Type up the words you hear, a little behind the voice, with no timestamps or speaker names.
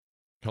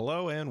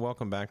Hello and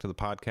welcome back to the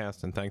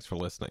podcast, and thanks for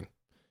listening.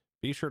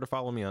 Be sure to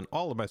follow me on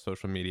all of my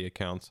social media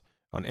accounts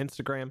on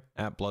Instagram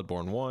at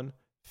Bloodborne1,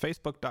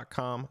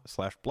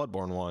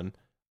 Facebook.com/Bloodborne1,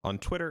 on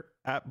Twitter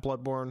at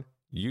Bloodborne,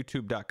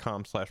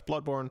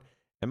 YouTube.com/Bloodborne,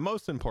 and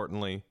most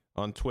importantly,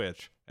 on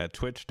Twitch at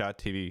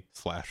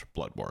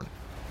Twitch.tv/Bloodborne.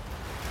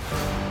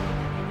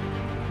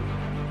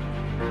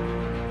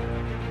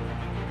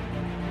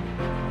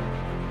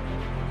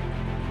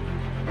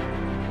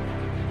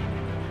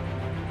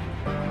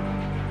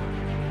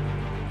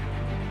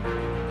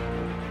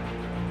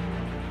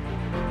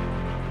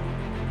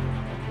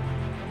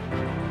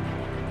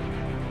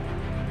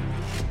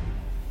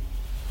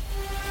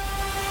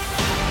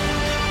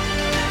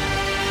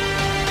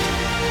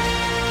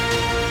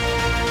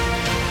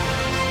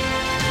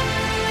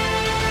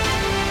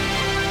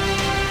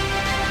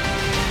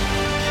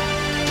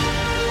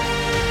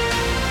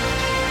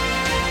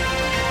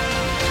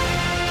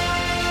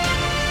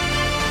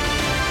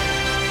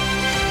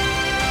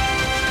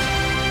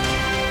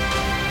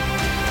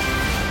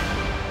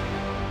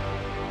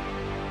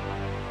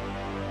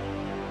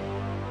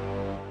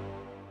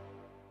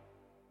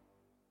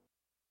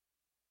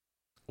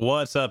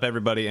 What's up,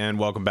 everybody, and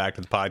welcome back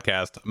to the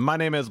podcast. My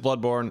name is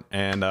Bloodborne,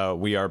 and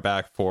we are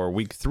back for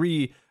week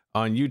 3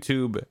 on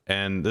YouTube,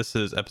 and this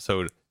is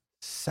episode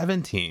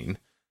 17.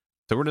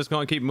 So we're just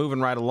going to keep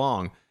moving right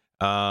along.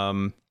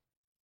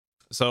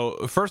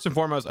 So first and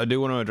foremost, I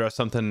do want to address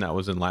something that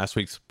was in last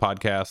week's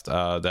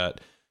podcast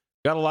that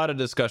got a lot of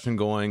discussion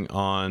going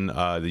on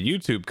the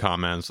YouTube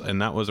comments, and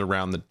that was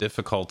around the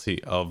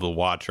difficulty of the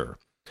Watcher.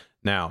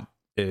 Now,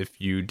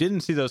 if you didn't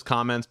see those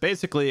comments,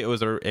 basically it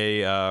was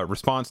a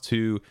response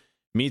to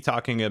me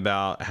talking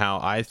about how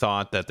I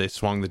thought that they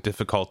swung the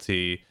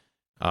difficulty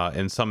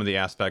in some of the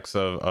aspects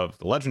of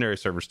the legendary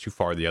servers too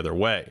far the other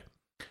way.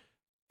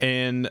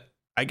 And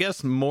I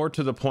guess more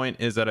to the point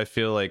is that I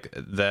feel like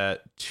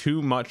that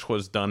too much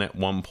was done at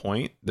one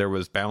point. There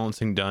was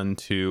balancing done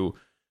to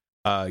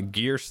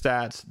gear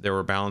stats. There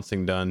were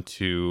balancing done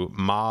to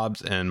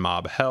mobs and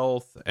mob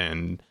health,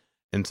 and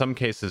in some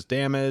cases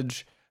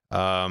damage.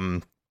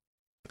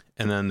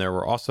 And then there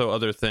were also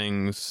other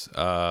things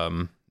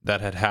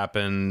that had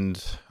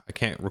happened. I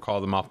can't recall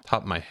them off the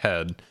top of my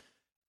head.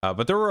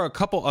 But there were a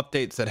couple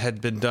updates that had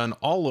been done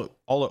all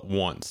at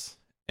once.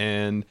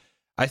 And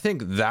I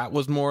think that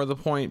was more of the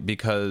point,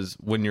 because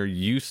when you're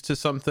used to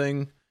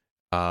something,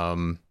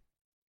 I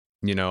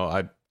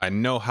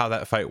know how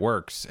that fight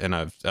works, and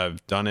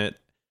I've done it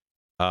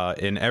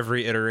in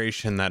every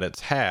iteration that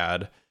it's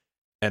had.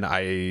 And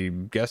I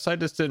guess I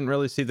just didn't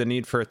really see the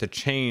need for it to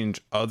change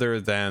other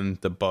than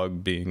the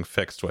bug being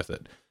fixed with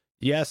it.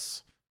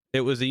 Yes,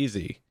 it was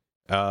easy.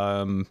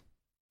 I'm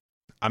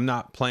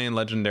not playing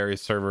Legendary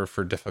server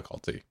for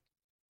difficulty.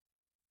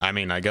 I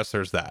mean, I guess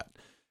there's that.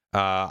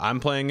 I'm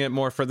playing it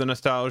more for the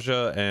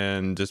nostalgia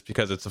and just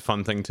because it's a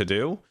fun thing to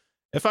do.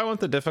 If I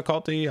want the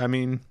difficulty, I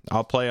mean,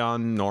 I'll play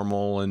on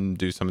normal and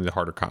do some of the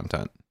harder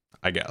content,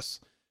 I guess.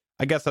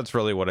 I guess that's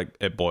really what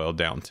it boiled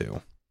down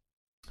to.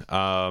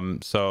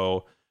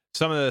 So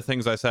some of the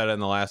things I said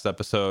in the last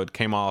episode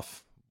came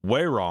off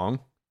way wrong,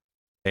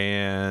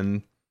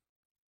 and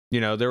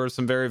there were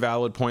some very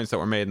valid points that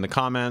were made in the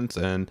comments,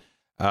 and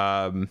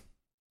some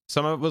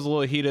of it was a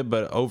little heated,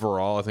 but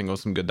overall I think it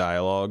was some good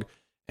dialogue.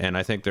 And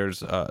I think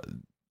there's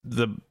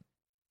the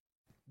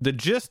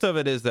gist of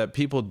it is that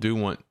people do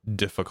want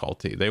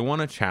difficulty. They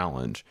want a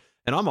challenge,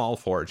 and I'm all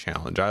for a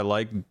challenge. I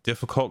like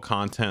difficult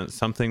content,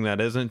 something that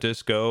isn't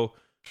just go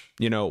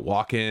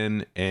walk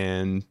in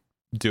and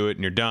do it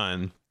and you're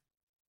done.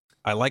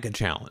 I like a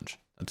challenge.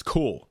 That's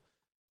cool.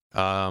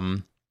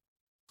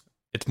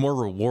 It's more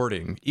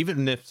rewarding,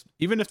 even if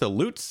the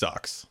loot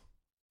sucks.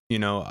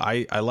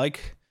 I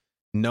like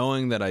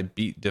knowing that I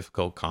beat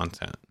difficult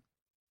content,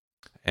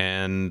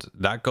 and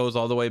that goes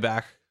all the way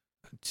back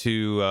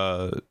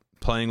to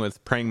playing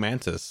with Praying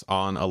Mantis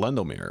on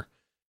Alendomir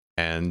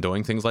and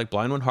doing things like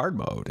Blind One hard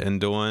mode and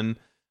doing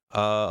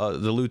the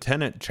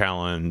Lieutenant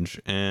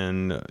challenge,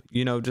 and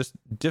just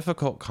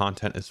difficult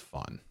content is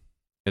fun.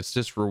 It's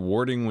just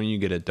rewarding when you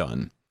get it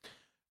done.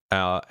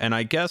 And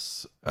I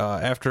guess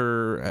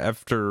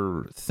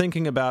after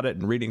thinking about it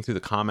and reading through the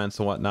comments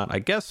and whatnot, I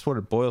guess what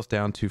it boils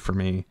down to for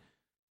me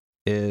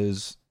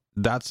is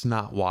that's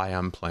not why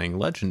I'm playing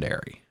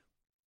Legendary.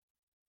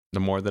 The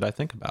more that I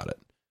think about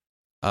it,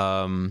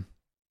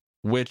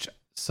 which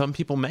some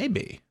people may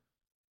be.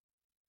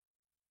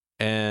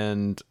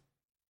 And,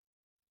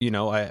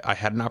 I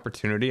had an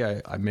opportunity.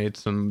 I made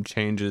some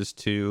changes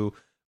to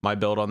my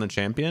build on the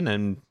champion,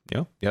 and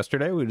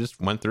yesterday we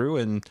just went through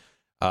and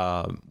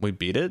we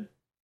beat it,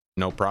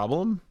 no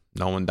problem,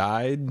 no one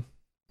died,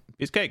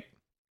 piece of cake.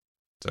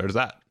 So there's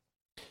that.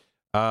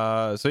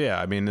 So yeah,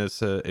 I mean,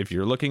 this if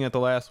you're looking at the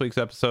last week's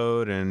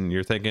episode and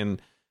you're thinking,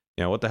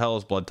 what the hell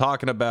is Blood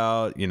talking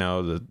about,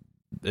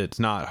 it's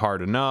not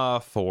hard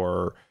enough,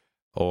 or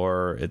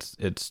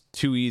it's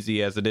too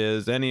easy as it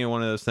is, any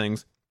one of those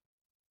things,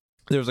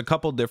 there's a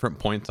couple different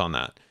points on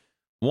that.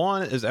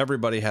 One is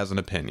everybody has an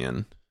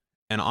opinion.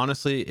 And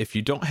honestly, if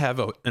you don't have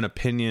an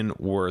opinion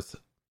worth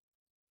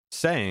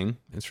saying,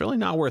 it's really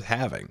not worth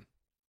having,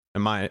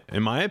 in my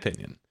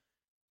opinion.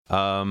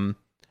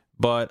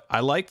 But I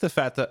like the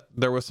fact that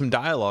there was some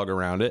dialogue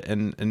around it,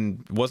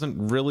 and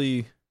wasn't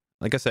really,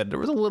 like I said, there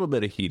was a little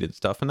bit of heated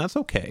stuff, and that's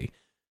okay,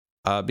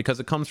 because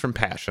it comes from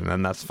passion,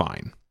 and that's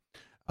fine.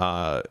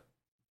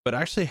 But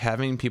actually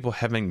having people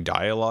having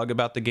dialogue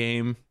about the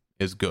game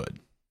is good.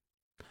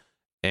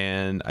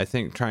 And I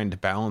think trying to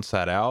balance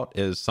that out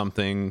is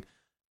something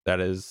that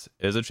is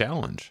a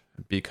challenge,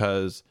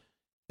 because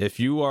if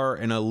you are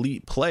an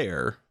elite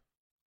player,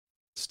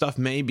 stuff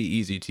may be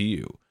easy to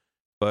you.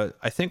 But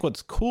I think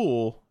what's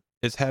cool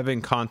is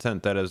having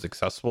content that is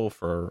accessible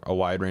for a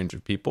wide range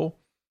of people.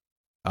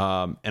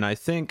 And I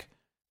think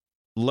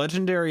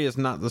Legendary is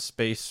not the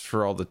space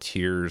for all the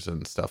tiers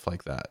and stuff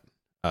like that,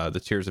 the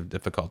tiers of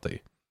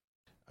difficulty.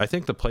 I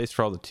think the place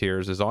for all the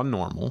tiers is on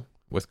normal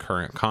with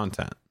current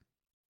content.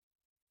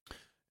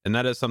 And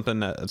that is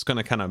something that's going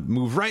to kind of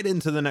move right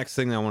into the next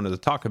thing that I wanted to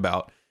talk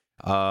about.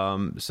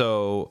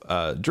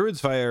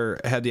 Druid's Fire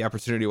had the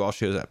opportunity while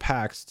she was at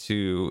PAX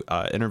to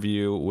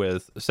interview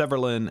with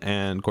Severlin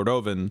and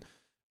Cordovan,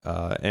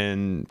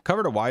 and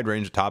covered a wide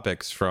range of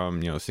topics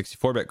from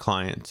 64-bit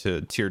client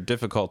to tiered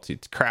difficulty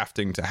to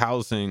crafting to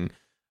housing,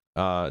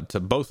 to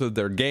both of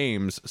their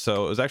games.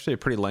 So it was actually a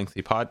pretty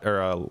lengthy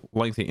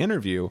lengthy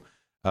interview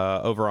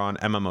over on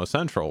MMO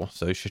Central.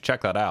 So you should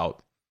check that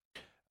out.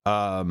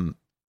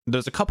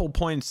 There's a couple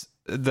points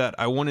that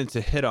I wanted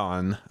to hit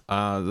on.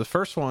 The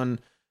first one,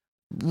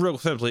 real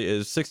simply,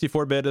 is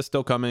 64-bit is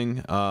still coming.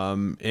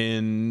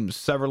 In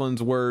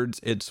Severlin's words,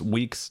 it's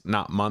weeks,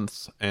 not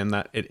months, and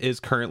that it is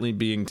currently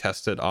being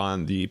tested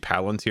on the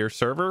Palantir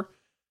server.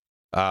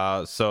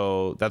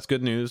 So that's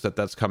good news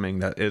that's coming.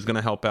 That is going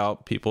to help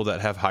out people that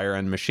have higher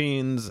end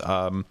machines.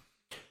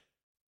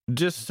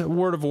 Just a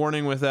word of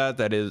warning with that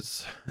it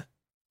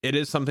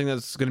is something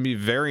that's going to be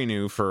very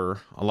new for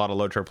a lot of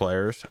LOTRO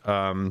players.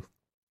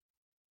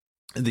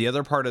 The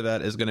other part of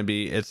that is going to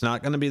be, it's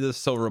not going to be the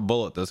silver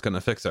bullet that's going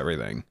to fix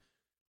everything.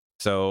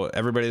 So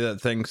everybody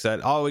that thinks that,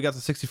 oh, we got the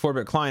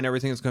 64-bit client,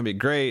 everything is going to be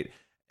great,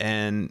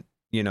 and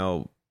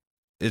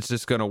it's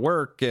just going to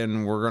work,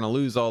 and we're going to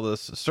lose all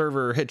this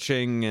server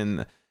hitching,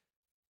 and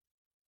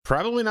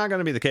probably not going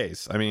to be the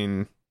case. I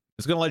mean,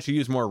 it's going to let you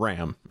use more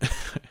RAM.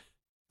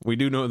 We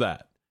do know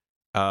that.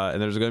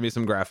 And there's going to be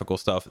some graphical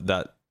stuff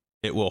that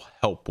it will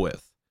help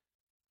with.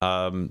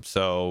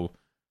 So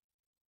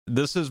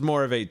this is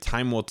more of a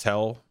time will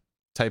tell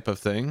type of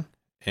thing,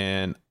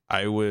 and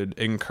I would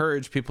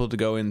encourage people to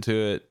go into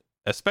it,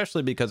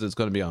 especially because it's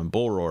going to be on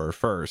Bull Roar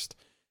first,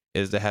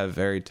 is to have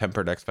very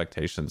tempered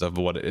expectations of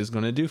what it is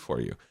going to do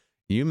for you.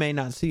 You may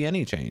not see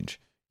any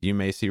change. You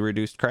may see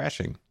reduced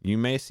crashing. You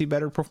may see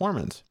better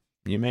performance.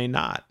 You may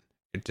not.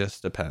 It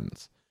just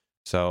depends.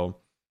 So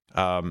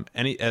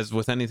as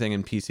with anything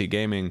in PC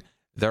gaming,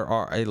 there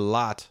are a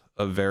lot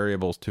of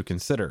variables to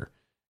consider,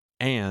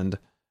 and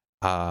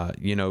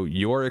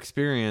your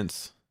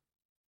experience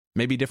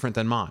may be different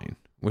than mine,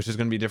 which is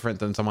going to be different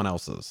than someone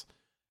else's,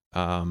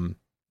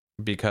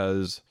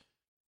 because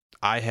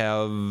I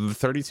have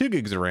 32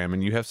 gigs of RAM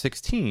and you have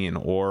 16,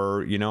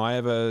 or I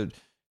have a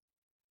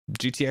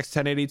GTX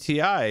 1080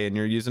 Ti and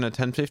you're using a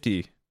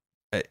 1050.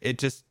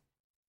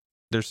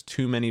 There's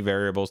too many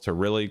variables to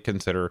really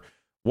consider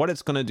what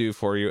it's going to do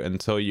for you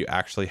until you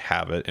actually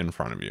have it in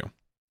front of you.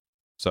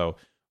 So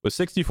with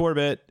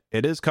 64-bit,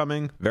 it is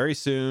coming very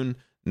soon,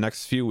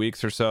 next few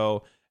weeks or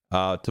so,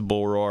 to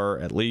Bull Roar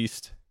at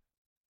least.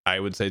 I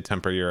would say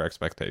temper your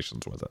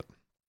expectations with it.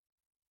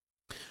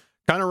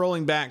 Kind of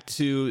rolling back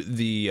to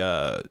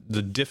the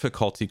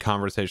difficulty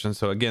conversation.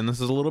 So again, this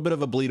is a little bit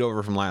of a bleed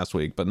over from last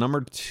week, but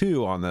number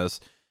 2 on this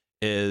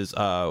is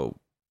kind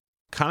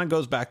of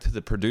goes back to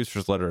the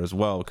producer's letter as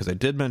well, because I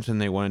did mention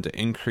they wanted to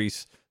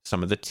increase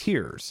some of the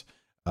tiers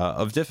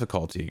of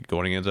difficulty,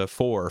 going into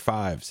 4,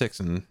 5, 6,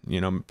 and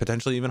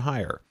potentially even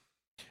higher.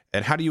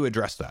 And how do you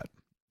address that?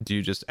 Do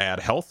you just add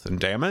health and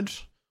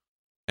damage?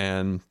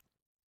 And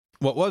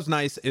what was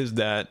nice is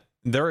that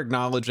they're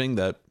acknowledging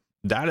that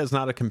is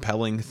not a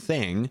compelling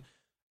thing.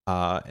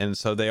 And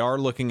so they are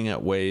looking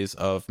at ways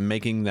of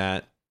making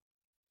that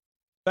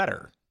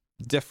better,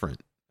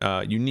 different,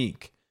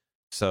 unique.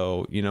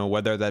 So,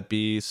 whether that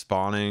be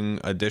spawning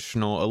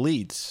additional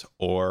elites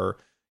or,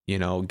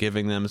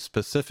 giving them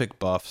specific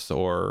buffs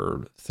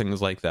or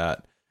things like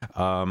that.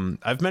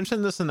 I've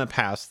mentioned this in the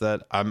past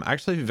that I'm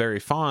actually very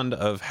fond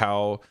of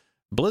how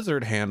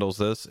Blizzard handles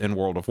this in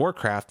World of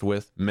Warcraft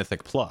with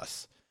Mythic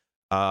Plus.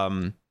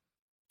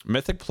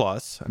 Mythic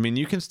Plus, I mean,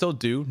 you can still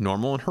do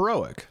normal and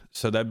heroic.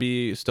 So that'd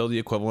be still the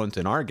equivalent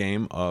in our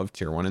game of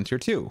tier 1 and tier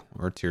 2,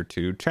 or tier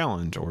 2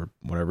 challenge, or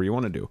whatever you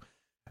want to do.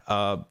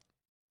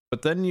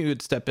 But then you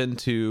would step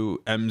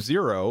into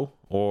M0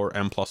 or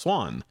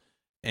M+1.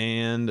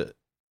 And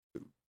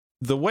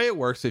the way it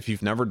works, if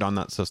you've never done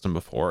that system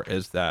before,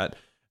 is that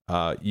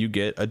you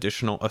get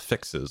additional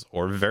affixes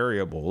or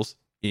variables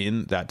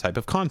in that type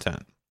of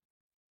content.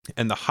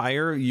 And the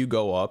higher you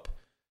go up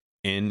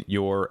in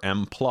your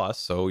M+,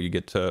 so you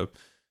get to,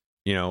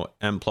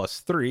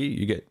 M+3,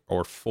 you get,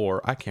 or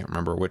 4, I can't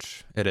remember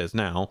which it is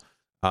now.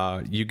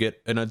 you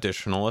get an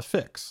additional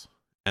affix,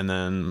 and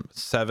then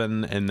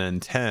 7 and then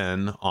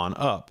 10 on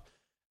up.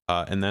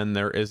 And then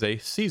there is a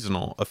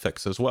seasonal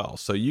affix as well.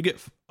 So you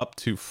get up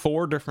to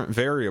 4 different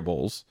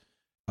variables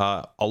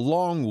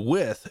along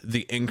with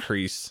the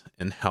increase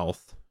in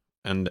health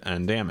and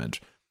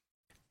damage.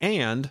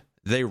 And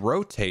they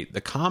rotate.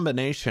 The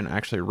combination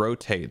actually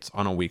rotates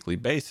on a weekly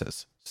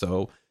basis.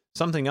 So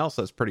something else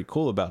that's pretty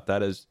cool about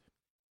that is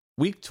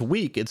week to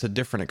week, it's a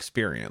different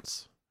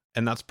experience.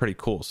 And that's pretty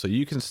cool. So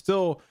you can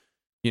still,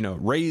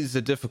 raise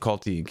the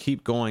difficulty and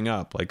keep going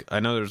up. Like, I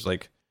know there's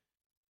like,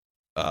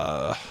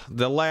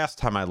 the last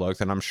time I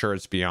looked, and I'm sure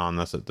it's beyond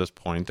this at this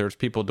point, there's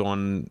people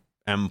doing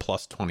M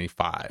plus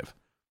 25.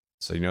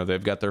 So,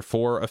 they've got their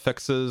 4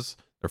 affixes,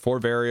 their 4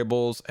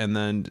 variables, and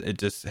then it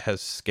just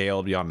has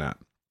scaled beyond that.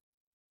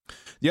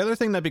 The other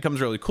thing that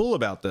becomes really cool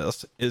about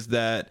this is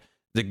that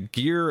the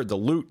gear, the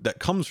loot that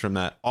comes from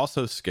that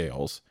also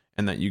scales,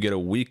 and that you get a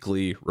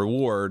weekly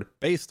reward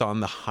based on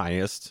the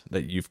highest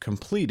that you've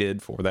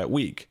completed for that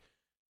week.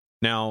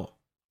 Now,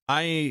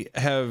 I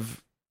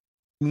have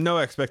no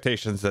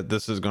expectations that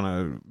this is going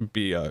to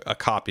be a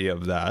copy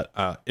of that.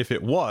 If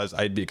it was,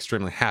 I'd be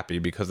extremely happy,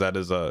 because that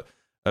is a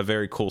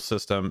very cool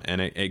system,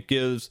 and it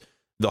gives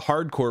the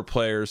hardcore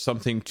players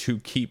something to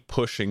keep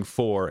pushing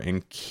for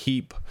and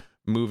keep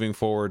moving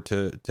forward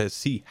to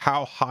see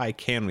how high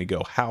can we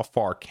go, how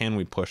far can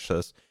we push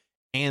this,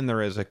 and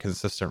there is a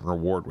consistent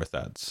reward with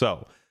that.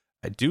 So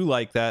I do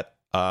like that.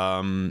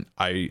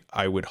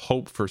 I would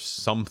hope for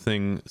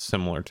something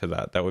similar to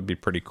that. That would be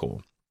pretty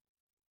cool.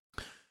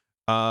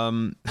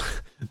 The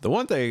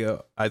one thing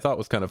I thought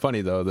was kind of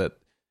funny, though, that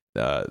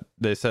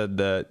they said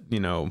that,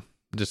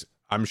 just,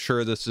 I'm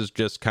sure this is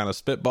just kind of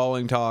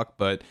spitballing talk,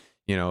 but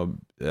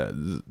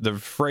the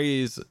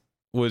phrase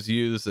was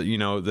used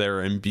that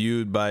they're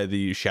imbued by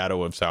the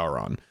shadow of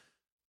Sauron.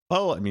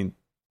 Well, I mean,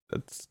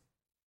 that's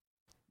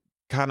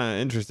kind of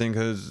interesting,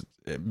 because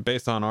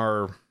based on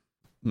our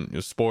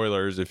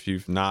spoilers, if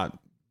you've not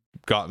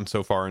gotten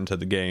so far into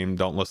the game,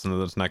 don't listen to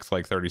this next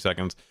like 30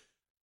 seconds.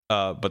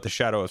 But the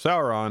shadow of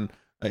Sauron,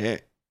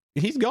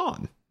 he's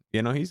gone.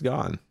 He's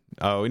gone.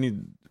 We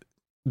need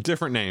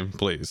different name,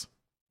 please.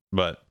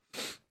 But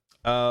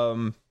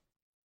the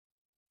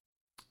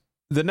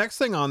next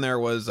thing on there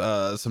was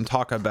some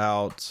talk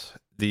about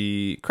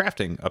the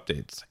crafting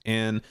updates,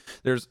 and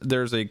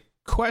there's a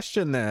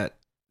question that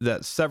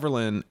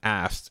Severlin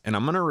asked, and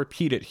I'm going to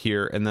repeat it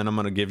here, and then I'm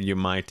going to give you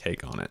my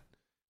take on it.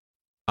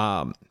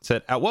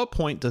 Said, at what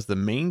point does the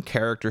main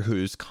character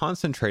who's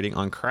concentrating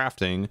on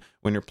crafting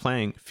when you're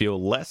playing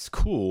feel less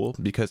cool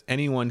because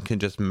anyone can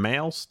just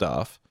mail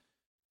stuff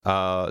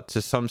to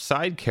some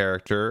side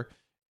character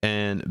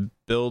and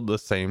build the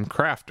same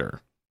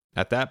crafter?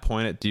 At that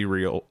point, it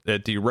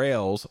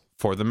derails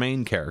for the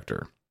main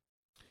character.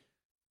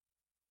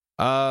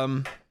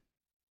 I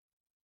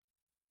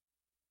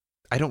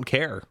don't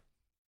care.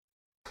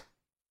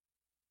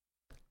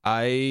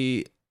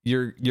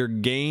 Your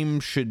game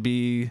should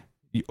be,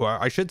 or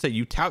I should say,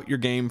 you tout your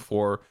game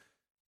for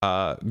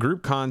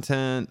group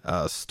content,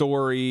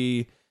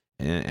 story,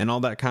 and all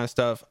that kind of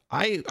stuff.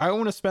 I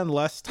want to spend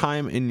less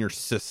time in your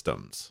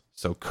systems.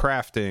 So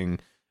crafting,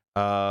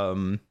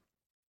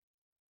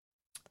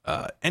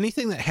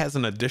 anything that has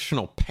an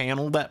additional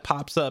panel that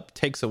pops up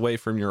takes away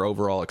from your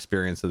overall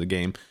experience of the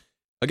game.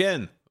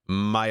 Again,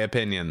 my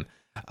opinion.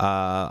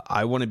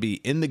 I want to be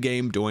in the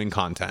game doing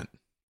content.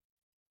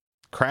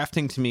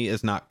 Crafting to me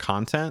is not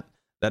content.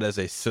 That is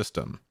a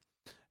system.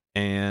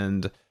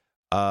 And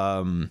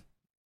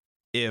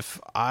if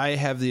I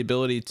have the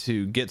ability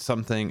to get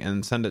something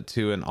and send it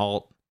to an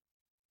alt,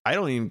 I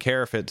don't even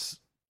care if it's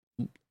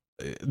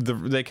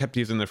they kept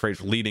using the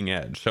phrase leading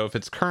edge. So if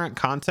it's current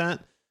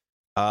content,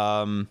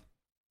 I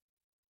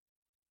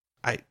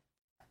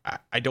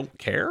don't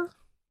care.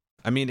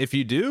 I mean, if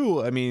you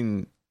do,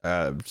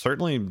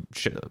 certainly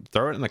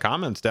throw it in the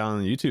comments down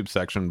in the YouTube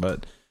section.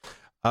 But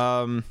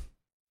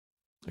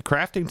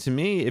crafting to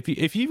me,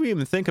 if you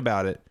even think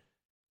about it,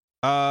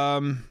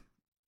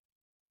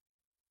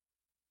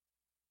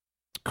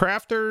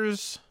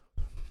 crafters,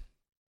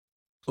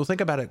 well, think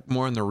about it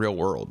more in the real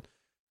world.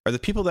 Are the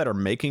people that are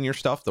making your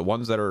stuff the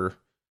ones that are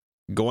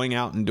going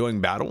out and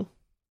doing battle?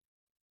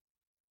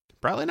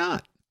 Probably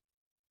not.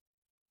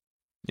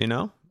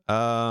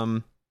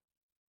 I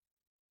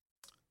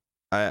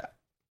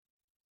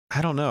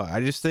don't know.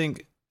 I just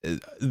think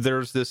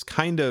there's this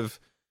kind of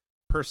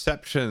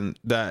perception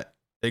that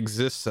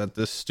exists at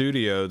this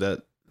studio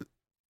that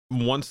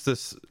wants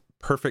this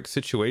perfect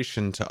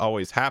situation to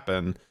always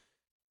happen.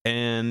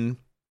 And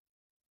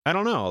I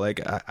don't know,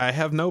 like I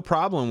have no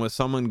problem with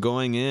someone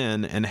going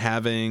in and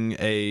having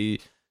a,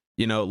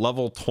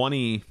 level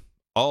 20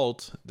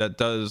 alt that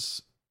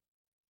does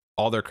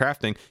all their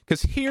crafting.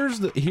 Because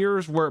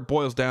here's where it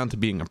boils down to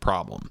being a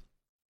problem.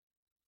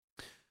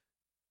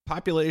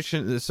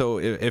 Population. So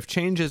if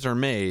changes are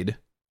made,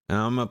 and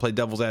I'm going to play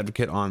devil's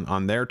advocate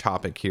on their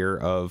topic here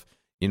of,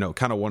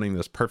 kind of wanting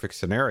this perfect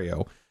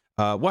scenario.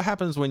 What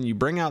happens when you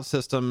bring out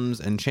systems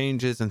and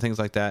changes and things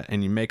like that,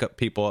 and you make up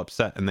people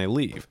upset and they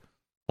leave?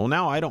 Well,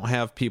 now I don't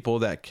have people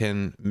that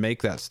can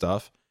make that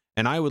stuff,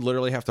 and I would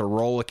literally have to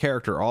roll a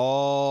character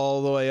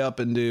all the way up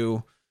and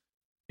do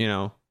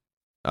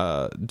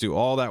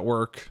all that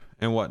work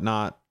and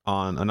whatnot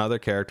on another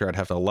character. I'd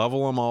have to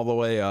level them all the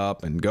way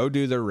up and go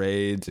do the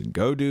raids and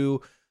go do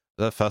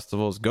the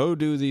festivals, go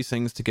do these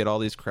things to get all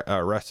these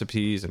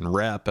recipes and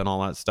rep and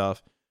all that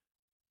stuff.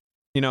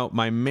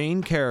 My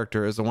main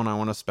character is the one I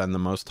want to spend the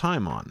most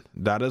time on.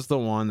 That is the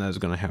one that is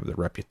going to have the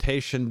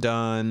reputation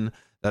done.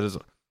 That is,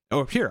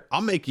 here,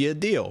 I'll make you a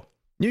deal.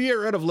 You get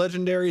rid of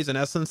legendaries and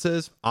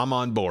essences, I'm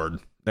on board.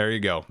 There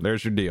you go.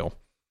 There's your deal.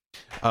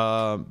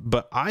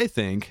 But I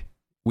think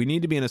we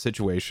need to be in a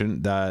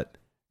situation that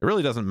it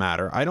really doesn't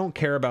matter. I don't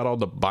care about all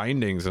the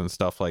bindings and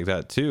stuff like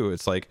that too.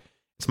 It's like,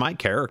 it's my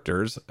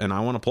characters and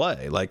I want to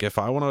play. Like if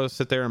I want to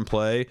sit there and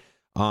play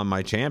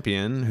my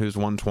champion who's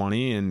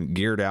 120 and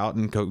geared out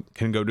and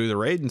can go do the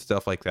raid and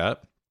stuff like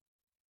that,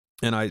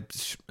 and I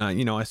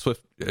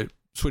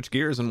switch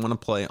gears and want to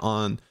play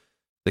on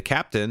the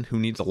captain who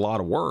needs a lot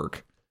of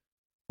work.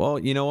 Well,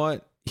 you know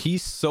what?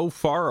 He's so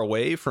far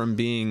away from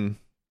being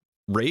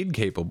raid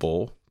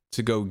capable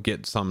to go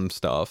get some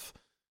stuff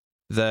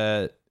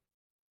that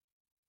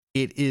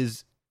it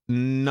is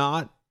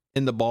not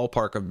in the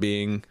ballpark of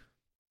being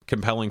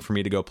compelling for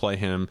me to go play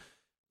him,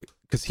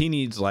 because he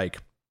needs like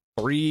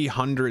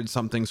 300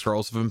 something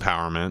scrolls of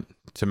empowerment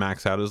to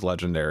max out his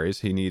legendaries.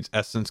 He needs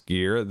essence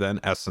gear, then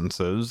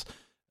essences.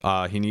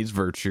 He needs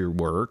virtue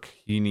work.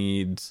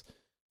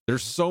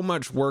 There's so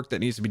much work that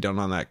needs to be done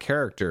on that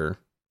character.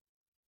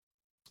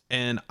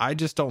 And I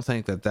just don't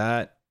think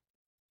that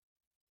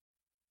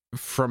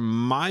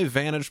from my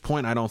vantage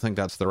point, I don't think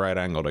that's the right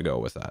angle to go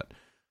with that.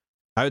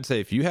 I would say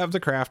if you have the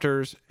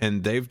crafters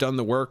and they've done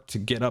the work to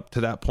get up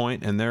to that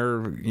point and they're,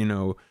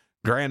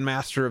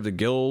 grandmaster of the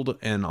guild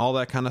and all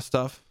that kind of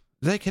stuff,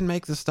 they can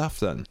make the stuff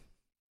then.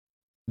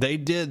 They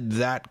did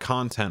that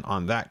content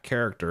on that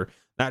character.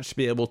 That should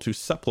be able to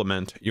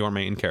supplement your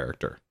main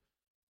character.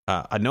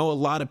 I know a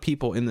lot of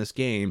people in this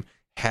game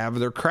have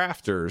their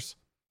crafters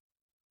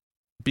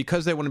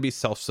because they want to be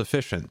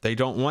self-sufficient. They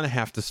don't want to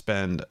have to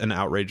spend an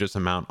outrageous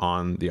amount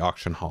on the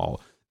auction hall.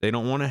 They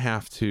don't want to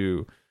have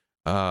to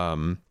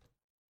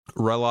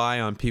rely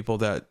on people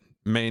that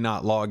may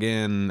not log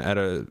in at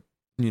a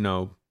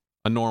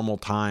normal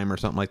time or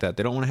something like that.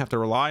 They don't want to have to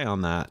rely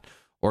on that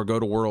or go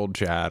to world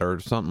chat or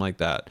something like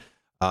that.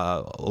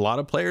 A lot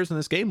of players in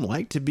this game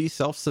like to be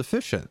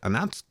self-sufficient, and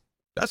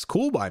that's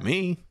cool by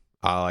me.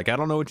 I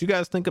don't know what you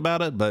guys think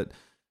about it, but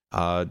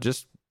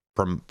just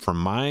from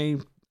my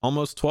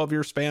almost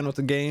 12-year span with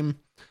the game,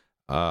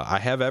 I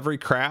have every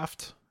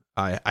craft.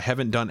 I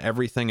haven't done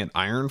everything at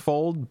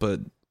Ironfold,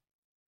 but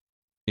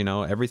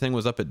everything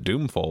was up at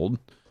Doomfold,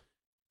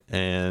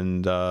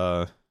 and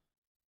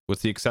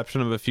with the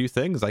exception of a few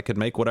things, I could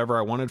make whatever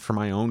I wanted for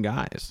my own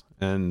guys,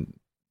 and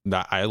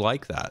I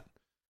like that.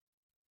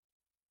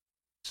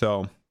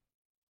 So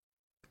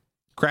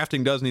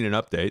crafting does need an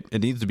update.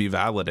 It needs to be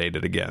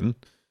validated again,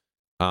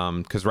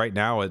 because right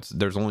now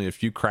there's only a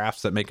few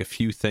crafts that make a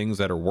few things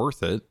that are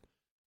worth it.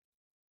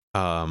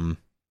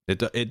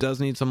 It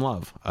does need some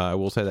love. I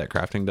will say that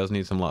crafting does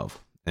need some love,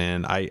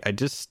 and I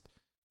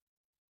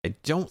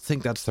don't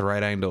think that's the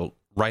right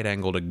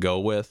angle to go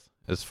with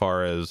as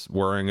far as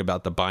worrying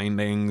about the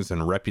bindings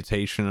and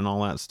reputation and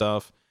all that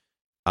stuff.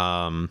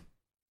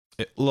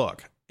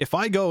 Look, if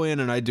I go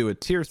in and I do a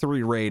tier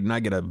 3 raid and I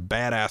get a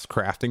badass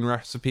crafting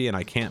recipe and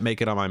I can't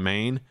make it on my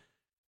main,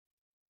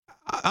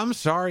 I'm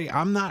sorry,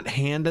 I'm not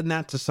handing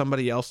that to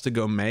somebody else to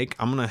go make.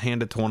 I'm going to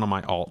hand it to one of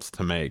my alts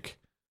to make.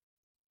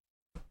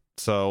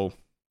 So,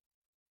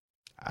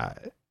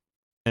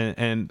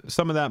 and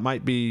some of that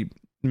might be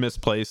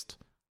misplaced.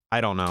 I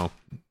don't know.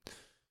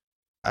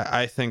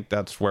 I think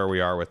that's where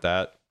we are with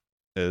that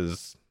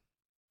is,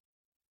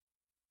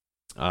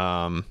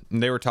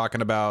 they were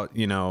talking about,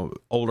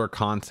 older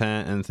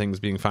content and things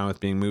being fine with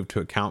being moved to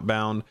account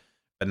bound,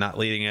 but not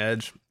leading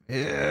edge.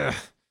 Yeah.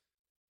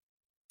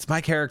 It's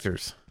my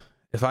characters.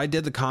 If I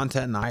did the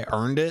content and I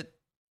earned it,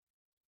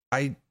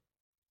 I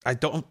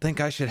don't think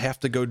I should have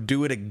to go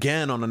do it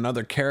again on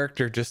another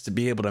character just to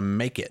be able to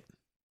make it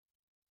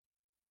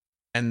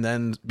and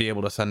then be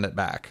able to send it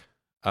back.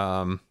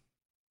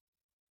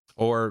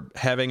 Or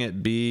having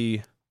it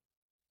be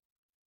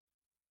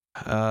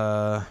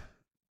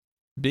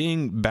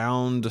being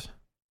bound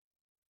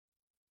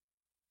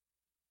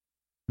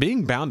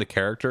to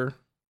character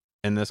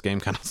in this game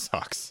kind of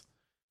sucks.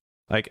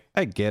 Like,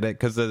 I get it,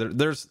 because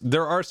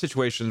there are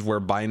situations where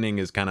binding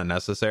is kind of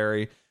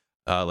necessary.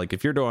 Like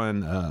if you're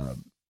doing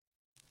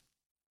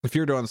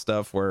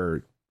stuff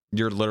where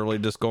you're literally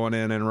just going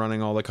in and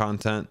running all the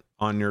content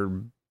on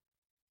your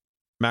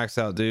max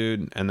out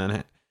dude, and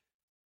then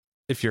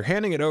if you're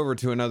handing it over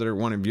to another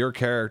one of your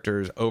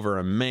characters over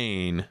a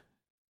main,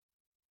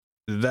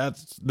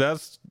 that's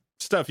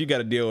stuff you got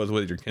to deal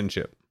with your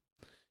kinship.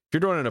 If you're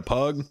doing it in a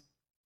pug,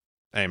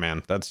 hey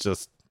man, that's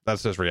just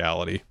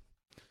reality.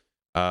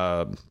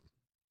 And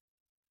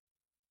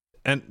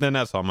then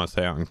that's all I'm gonna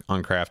say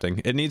on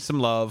crafting. It needs some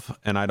love,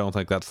 and I don't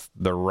think that's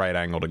the right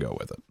angle to go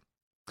with it.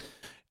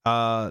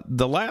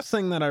 The last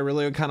thing that I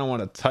really kind of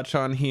want to touch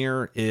on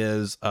here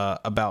is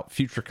about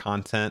future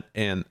content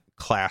and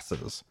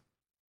classes.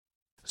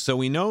 So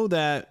we know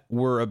that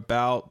we're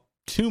about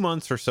 2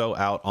 months or so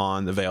out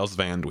on the Veils of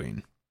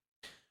Anduin.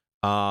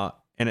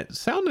 And it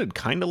sounded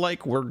kind of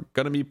like we're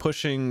going to be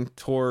pushing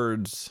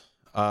towards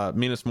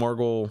Minas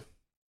Morgul.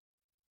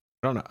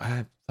 I don't know.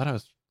 I thought it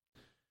was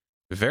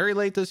very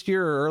late this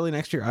year or early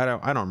next year. I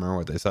don't remember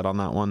what they said on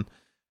that one.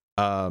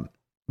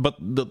 But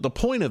the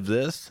point of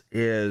this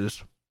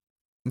is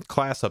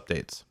class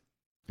updates.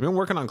 I've been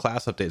working on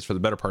class updates for the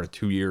better part of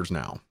 2 years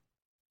now.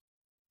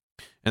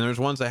 And there's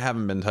ones that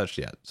haven't been touched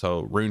yet.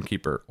 So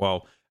Runekeeper,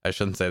 well, I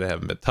shouldn't say they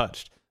haven't been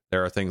touched.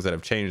 There are things that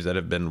have changed that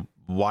have been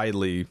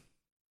widely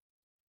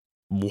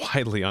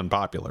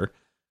unpopular.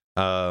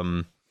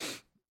 For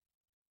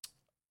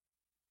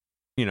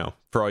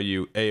all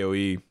you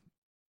AoE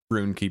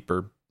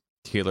Runekeeper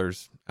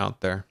healers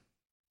out there.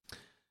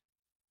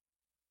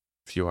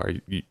 If you are,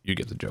 you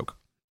get the joke.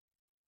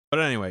 But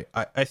anyway,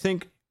 I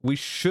think we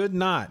should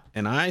not,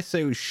 and I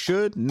say we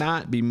should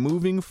not be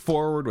moving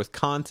forward with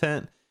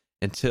content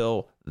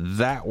until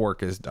that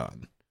work is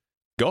done.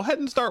 Go ahead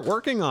and start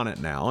working on it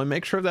now and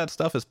make sure that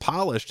stuff is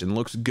polished and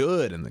looks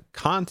good and the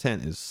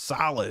content is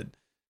solid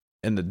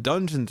and the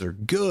dungeons are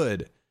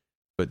good,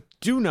 but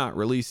do not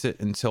release it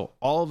until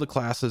all of the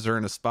classes are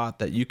in a spot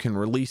that you can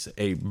release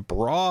a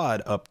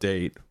broad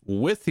update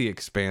with the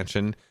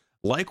expansion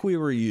like we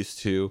were used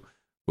to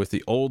with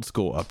the old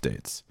school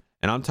updates.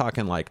 And I'm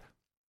talking like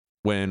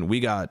when we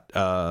got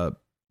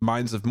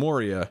Mines of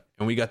Moria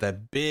and we got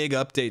that big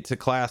update to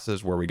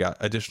classes where we got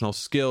additional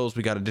skills,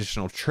 we got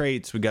additional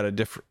traits, we got a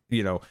different,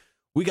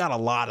 we got a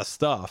lot of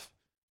stuff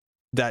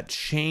that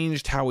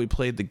changed how we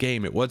played the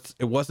game. It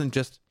wasn't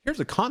just here's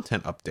a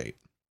content update.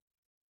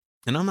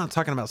 And I'm not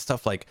talking about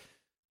stuff like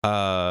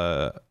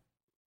Light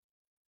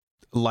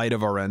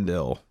of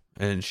Arendelle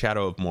and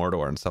Shadow of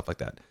Mordor and stuff like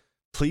that.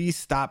 Please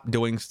stop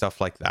doing stuff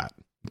like that.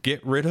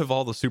 Get rid of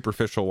all the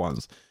superficial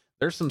ones.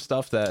 There's some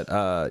stuff that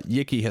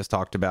Yiki has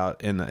talked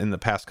about in the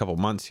past couple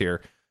months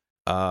here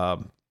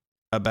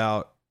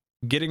about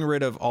getting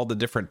rid of all the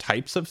different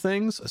types of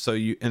things. So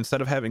you,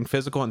 instead of having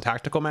physical and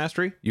tactical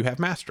mastery, you have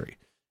mastery.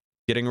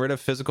 Getting rid of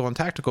physical and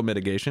tactical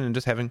mitigation and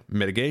just having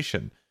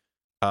mitigation.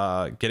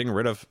 Getting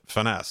rid of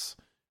finesse.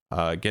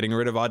 Getting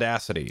rid of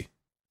audacity.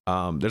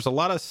 There's a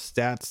lot of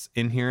stats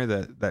in here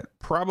that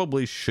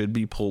probably should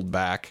be pulled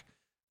back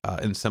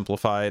and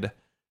simplified.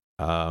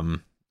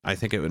 I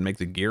think it would make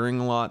the gearing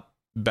a lot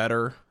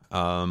better.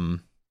 It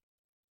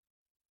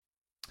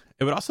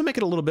would also make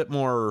it a little bit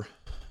more.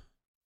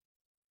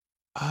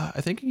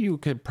 I think you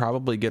could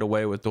probably get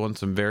away with doing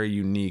some very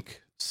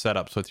unique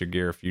setups with your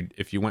gear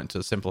if you went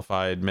to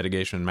simplified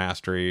mitigation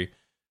mastery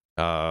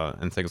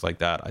and things like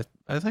that.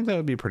 I think that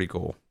would be pretty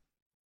cool.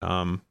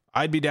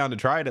 I'd be down to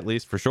try it at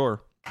least for sure.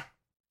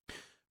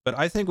 But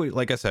I think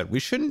like I said, we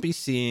shouldn't be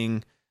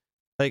seeing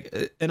like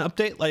an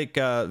update like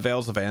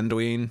Veils of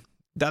Anduin.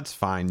 That's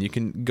fine. You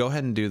can go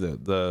ahead and do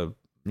the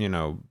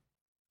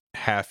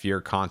half year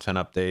content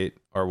update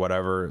or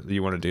whatever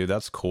you want to do.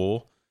 That's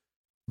cool.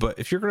 But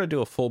if you're going to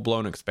do a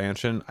full-blown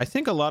expansion, I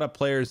think a lot of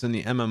players in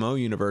the MMO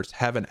universe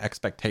have an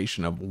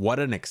expectation of what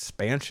an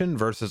expansion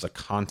versus a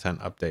content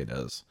update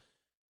is.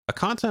 A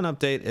content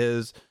update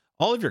is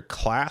all of your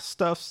class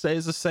stuff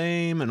stays the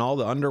same and all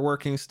the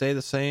underworkings stay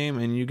the same,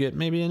 and you get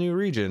maybe a new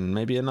region,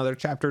 maybe another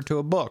chapter to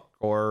a book,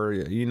 or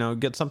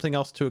get something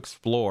else to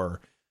explore.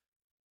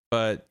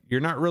 But you're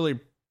not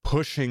really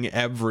pushing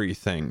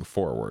everything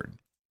forward.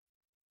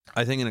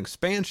 I think an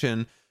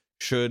expansion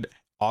should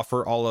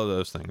offer all of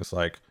those things,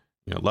 like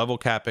level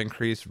cap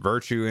increase,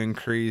 virtue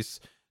increase,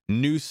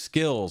 new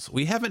skills.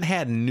 We haven't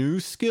had new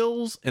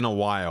skills in a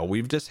while.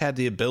 We've just had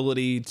the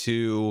ability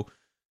to,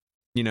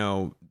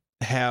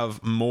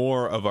 have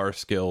more of our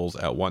skills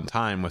at one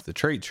time with the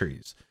trait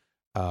trees.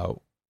 I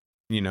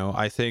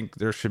think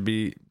there should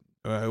be,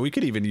 we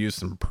could even use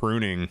some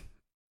pruning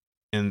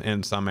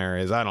in some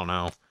areas. I don't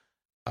know.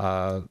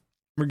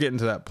 We're getting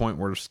to that point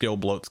where skill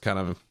bloat's kind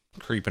of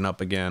creeping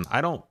up again.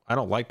 I don't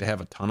like to have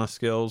a ton of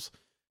skills.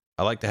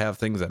 I like to have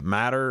things that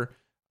matter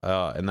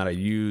and that I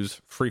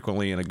use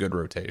frequently in a good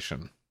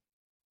rotation.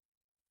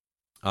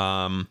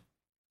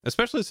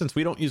 Especially since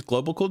we don't use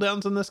global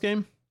cooldowns in this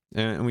game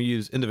and we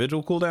use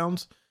individual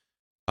cooldowns.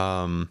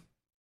 I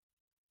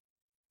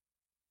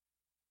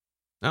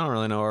don't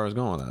really know where I was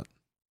going with that.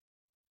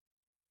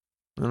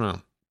 I don't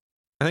know.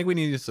 I think we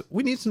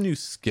need some new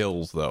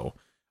skills though.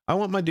 I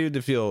want my dude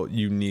to feel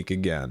unique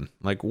again.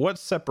 Like, what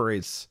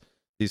separates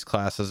these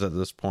classes at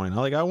this point?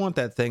 I want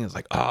that thing. It's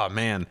like, oh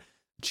man,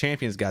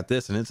 champion's got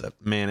this, and it's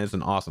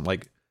an awesome,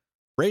 like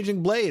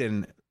Raging Blade,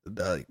 and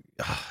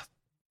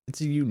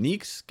it's a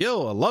unique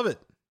skill. I love it.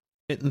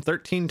 Hitting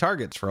 13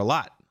 targets for a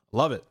lot.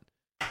 Love it.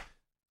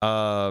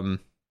 Yeah,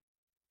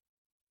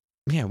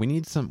 we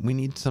need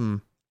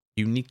some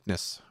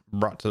uniqueness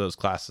brought to those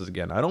classes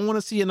again. I don't want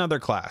to see another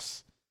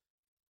class.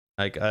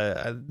 Like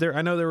I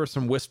know there were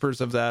some whispers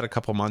of that a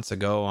couple months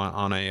ago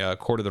on a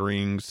Court of the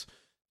Rings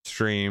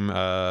stream.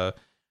 I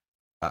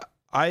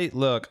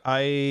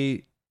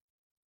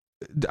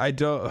I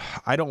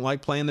don't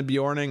like playing the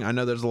Bjorning. I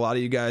know there's a lot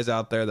of you guys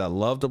out there that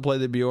love to play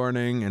the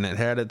Bjorning, and it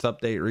had its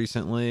update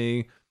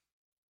recently,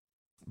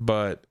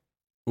 but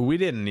we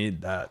didn't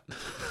need that.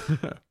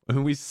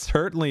 We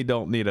certainly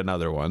don't need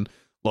another one.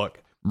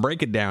 Look,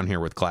 break it down here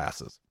with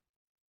classes.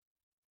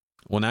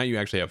 Well, now you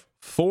actually have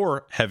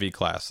 4 heavy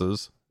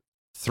classes,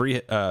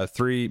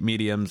 3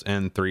 mediums,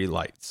 and 3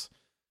 lights.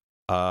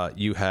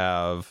 You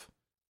have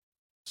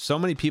so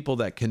many people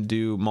that can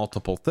do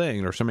multiple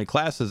things, or so many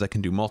classes that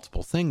can do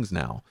multiple things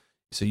now.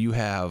 So you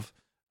have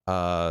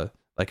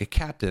like a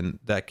captain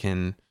that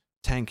can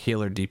tank,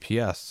 healer,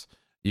 DPS.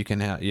 You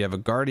have a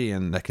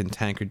guardian that can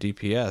tank or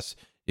DPS.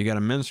 You got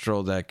a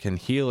minstrel that can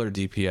heal or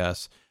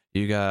DPS.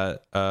 You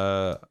got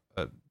the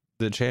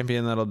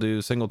champion that'll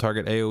do single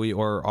target AoE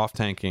or off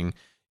tanking.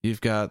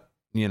 You've got,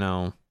 you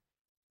got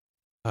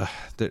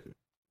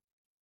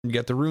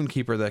the rune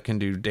keeper that can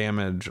do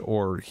damage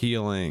or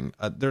healing.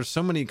 There's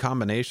so many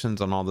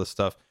combinations on all this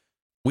stuff.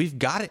 We've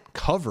got it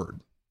covered.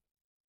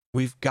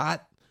 We've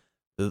got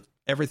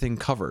everything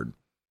covered.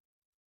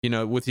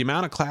 With the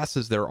amount of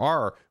classes there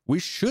are, we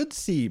should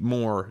see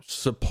more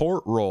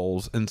support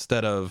roles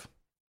instead of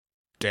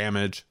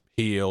damage,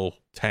 heal,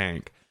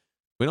 tank.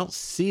 We don't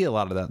see a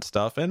lot of that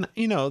stuff, and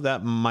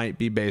that might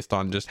be based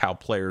on just how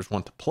players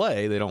want to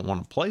play. They don't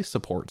want to play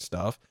support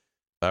stuff.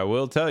 I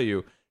will tell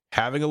you,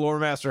 having a lore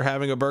master,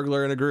 having a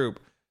burglar in a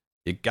group,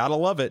 you gotta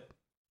love it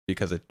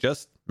because it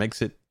just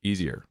makes it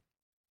easier.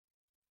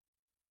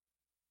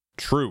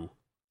 True.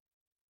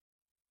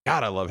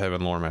 Gotta love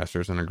having lore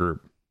masters in a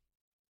group.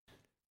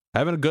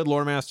 Having a good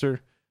lore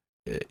master,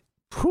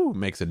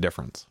 makes a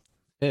difference.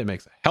 It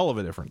makes a hell of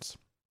a difference.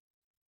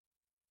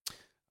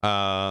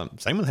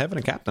 Same with having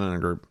a captain in a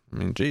group. I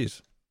mean,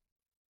 geez,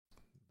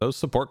 those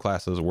support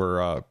classes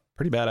were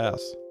pretty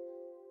badass.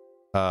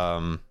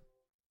 But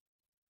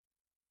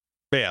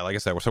yeah, like I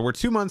said, so we're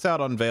 2 months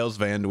out on Vales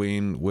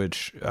Vanduin,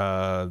 which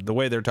the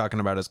way they're talking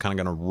about is kind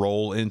of going to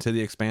roll into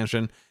the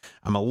expansion.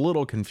 I'm a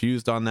little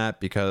confused on that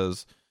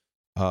because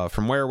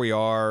from where we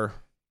are,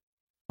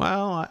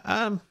 well,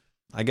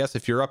 I guess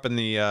if you're up in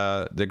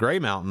the Grey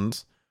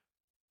Mountains,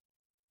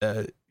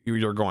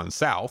 you're going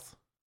south.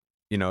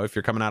 If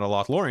you're coming out of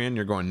Lothlorien,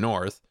 you're going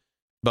north.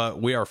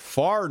 But we are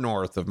far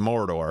north of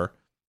Mordor,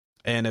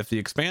 and if the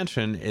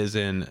expansion is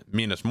in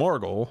Minas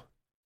Morgul,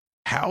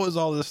 how is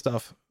all this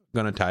stuff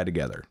going to tie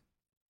together?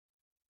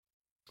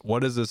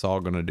 What is this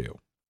all going to do?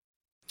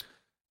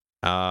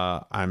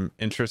 I'm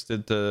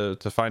interested to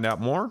find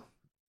out more,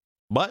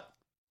 but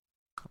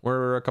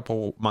we're a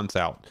couple months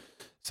out.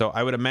 So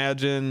I would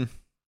imagine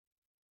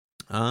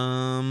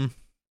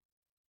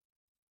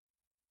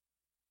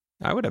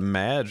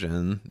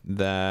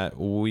that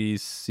we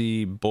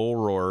see Bull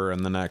Roar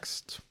in the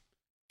next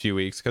few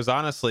weeks, because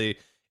honestly,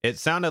 it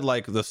sounded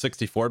like the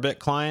 64-bit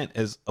client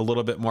is a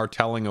little bit more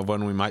telling of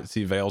when we might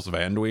see Vales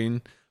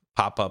Vanduin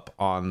pop up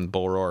on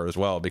Bull Roar as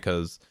well,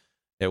 because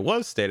it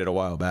was stated a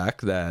while back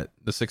that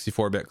the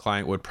 64-bit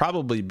client would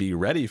probably be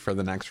ready for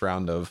the next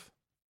round of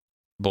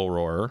Bull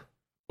Roar,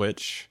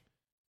 which,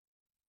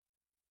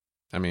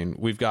 I mean,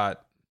 we've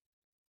got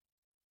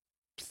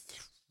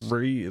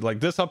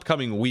this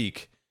upcoming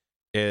week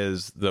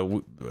is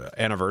the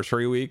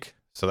anniversary week,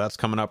 so that's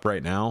coming up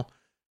right now.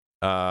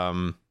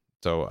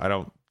 So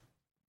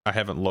I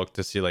haven't looked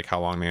to see like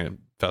how long the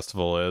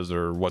festival is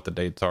or what the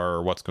dates are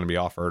or what's going to be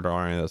offered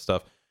or any of that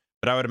stuff,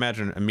 but I would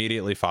imagine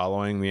immediately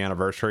following the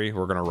anniversary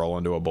we're going to roll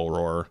into a Bull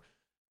Roar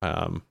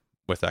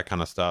with that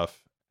kind of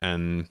stuff,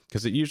 and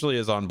because it usually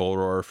is on Bull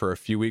Roar for a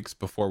few weeks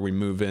before we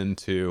move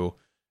into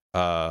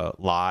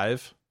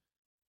live,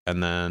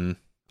 and then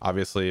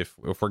obviously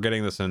if we're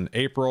getting this in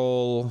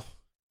April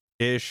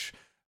ish,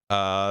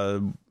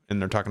 and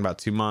they're talking about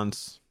 2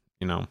 months,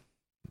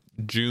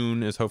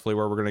 June is hopefully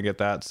where we're going to get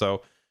that.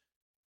 So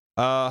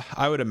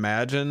I would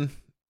imagine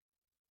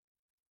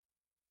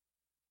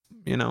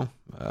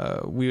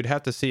we would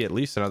have to see at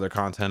least another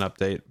content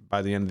update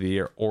by the end of the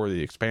year or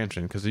the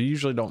expansion, because they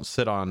usually don't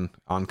sit on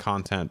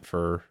content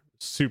for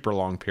super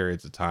long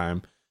periods of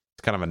time.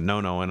 It's kind of a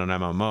no-no in an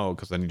MMO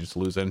because then you just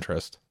lose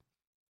interest.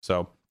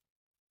 So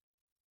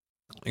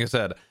like I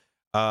said,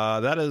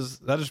 that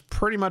is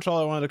pretty much all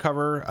I wanted to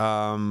cover.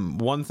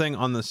 One thing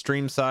on the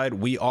stream side,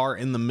 we are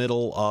in the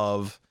middle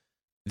of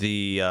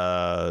the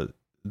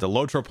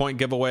Lotro Point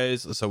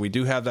giveaways, so we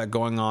do have that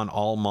going on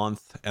all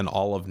month and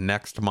all of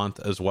next month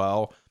as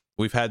well.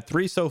 We've had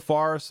 3 so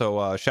far,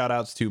 so shout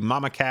outs to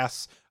Mama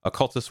Cass,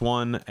 Occultist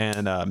One,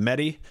 and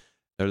Medi.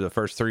 They're the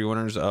first 3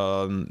 winners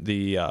on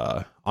the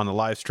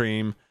live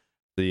stream,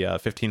 the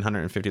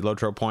 1550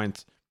 Lotro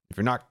points. If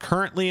you're not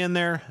currently in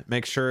there,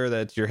 make sure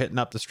that you're hitting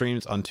up the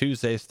streams on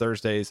Tuesdays,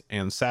 Thursdays,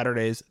 and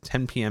Saturdays,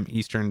 10 p.m.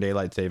 Eastern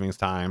Daylight Savings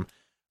Time.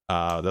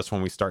 That's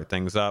when we start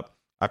things up.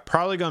 I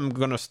probably am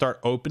going to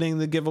start opening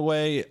the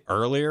giveaway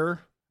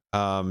earlier,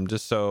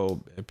 just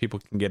so people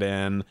can get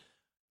in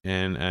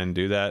and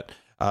do that.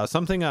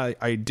 Something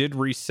I did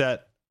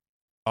reset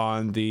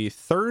on the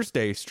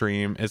Thursday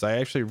stream is I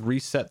actually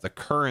reset the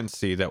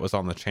currency that was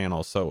on the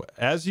channel. So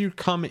as you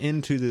come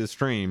into the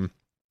stream,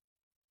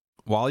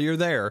 while you're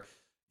there,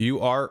 you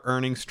are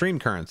earning stream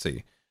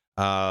currency.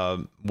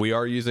 We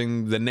are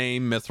using the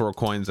name Mithril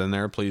Coins in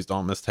there. Please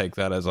don't mistake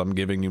that as I'm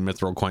giving you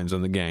Mithril Coins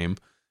in the game.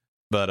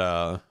 But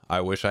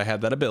I wish I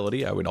had that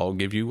ability. I would all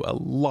give you a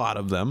lot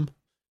of them.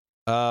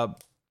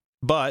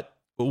 But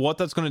what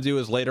that's going to do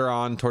is later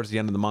on towards the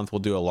end of the month, we'll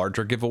do a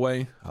larger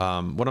giveaway.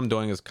 What I'm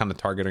doing is kind of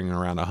targeting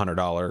around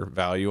 $100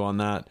 value on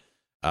that.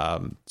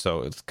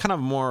 So it's kind of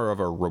more of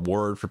a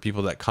reward for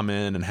people that come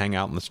in and hang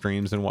out in the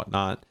streams and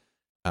whatnot.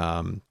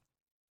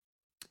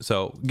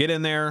 So get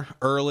in there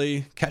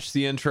early, catch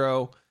the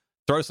intro,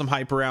 throw some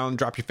hype around,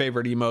 drop your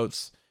favorite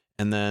emotes,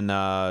 and then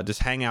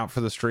just hang out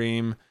for the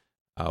stream.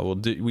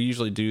 We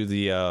usually do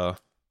the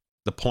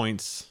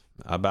points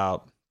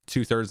about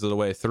 2/3 of the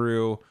way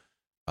through.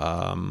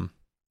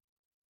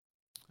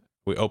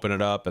 We open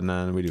it up and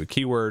then we do a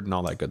keyword and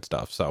all that good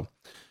stuff. So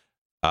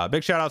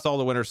big shout outs to all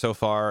the winners so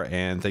far,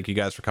 and thank you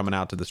guys for coming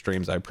out to the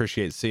streams. I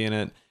appreciate seeing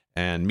it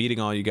and meeting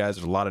all you guys.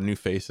 There's a lot of new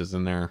faces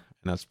in there,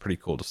 and that's pretty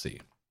cool to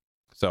see.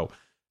 So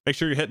make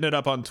sure you're hitting it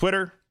up on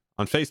Twitter,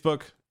 on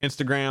Facebook,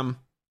 Instagram,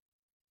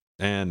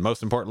 and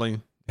most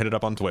importantly, hit it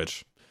up on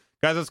Twitch.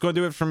 Guys, that's going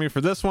to do it for me for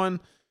this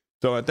one.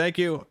 So thank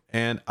you,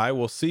 and I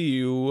will see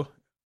you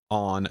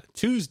on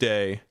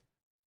Tuesday, and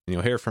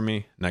you'll hear from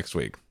me next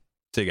week.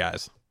 See you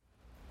guys.